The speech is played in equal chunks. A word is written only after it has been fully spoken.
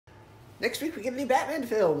Next week we get a new Batman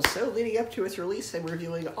film. So leading up to its release, I'm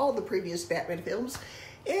reviewing all the previous Batman films,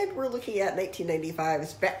 and we're looking at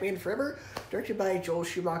 1995's Batman Forever, directed by Joel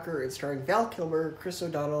Schumacher and starring Val Kilmer, Chris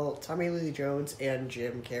O'Donnell, Tommy Lee Jones, and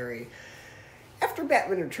Jim Carrey. After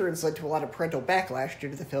Batman Returns led to a lot of parental backlash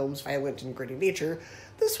due to the film's violent and gritty nature,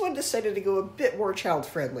 this one decided to go a bit more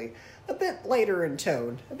child-friendly, a bit lighter in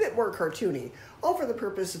tone, a bit more cartoony, all for the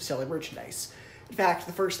purpose of selling merchandise. In fact,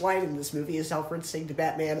 the first line in this movie is Alfred saying to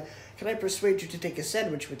Batman, "Can I persuade you to take a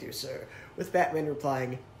sandwich with you, sir?" With Batman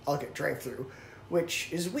replying, "I'll get drive-thru," which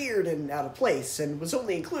is weird and out of place, and was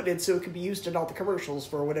only included so it could be used in all the commercials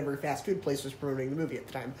for whatever fast food place was promoting the movie at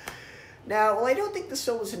the time. Now, while I don't think this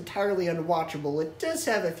film is entirely unwatchable, it does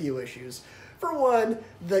have a few issues. For one,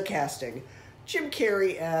 the casting. Jim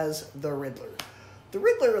Carrey as the Riddler. The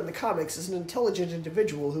Riddler in the comics is an intelligent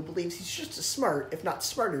individual who believes he's just as smart, if not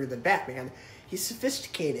smarter, than Batman. He's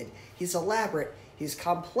sophisticated, he's elaborate, he's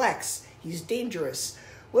complex, he's dangerous.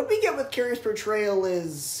 What we get with Carrey's portrayal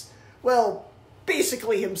is, well,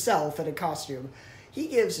 basically himself in a costume. He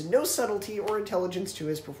gives no subtlety or intelligence to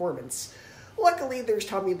his performance. Luckily, there's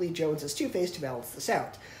Tommy Lee Jones as Two-Face to balance this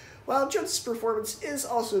out. While Jones' performance is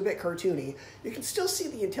also a bit cartoony, you can still see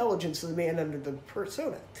the intelligence of the man under the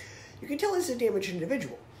persona. You can tell he's a damaged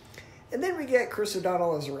individual. And then we get Chris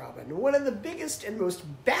O'Donnell as Robin, one of the biggest and most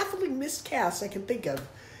baffling miscasts I can think of.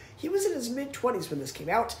 He was in his mid-20s when this came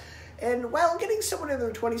out, and while getting someone in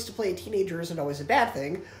their 20s to play a teenager isn't always a bad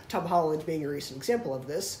thing, Tom Holland being a recent example of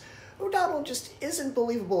this, O'Donnell just isn't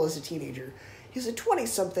believable as a teenager. He's a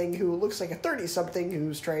 20-something who looks like a 30-something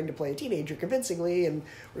who's trying to play a teenager convincingly, and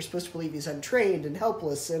we're supposed to believe he's untrained and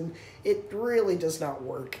helpless, and it really does not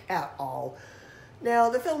work at all.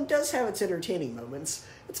 Now, the film does have its entertaining moments.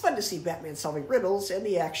 It's fun to see Batman solving riddles, and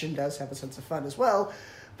the action does have a sense of fun as well,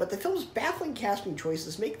 but the film's baffling casting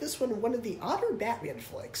choices make this one of the odder Batman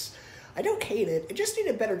flicks. I don't hate it, it just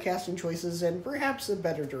needed better casting choices and perhaps a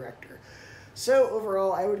better director. So,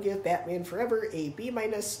 overall, I would give Batman Forever a B-,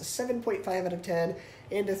 7.5 out of 10,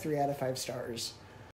 and a 3 out of 5 stars.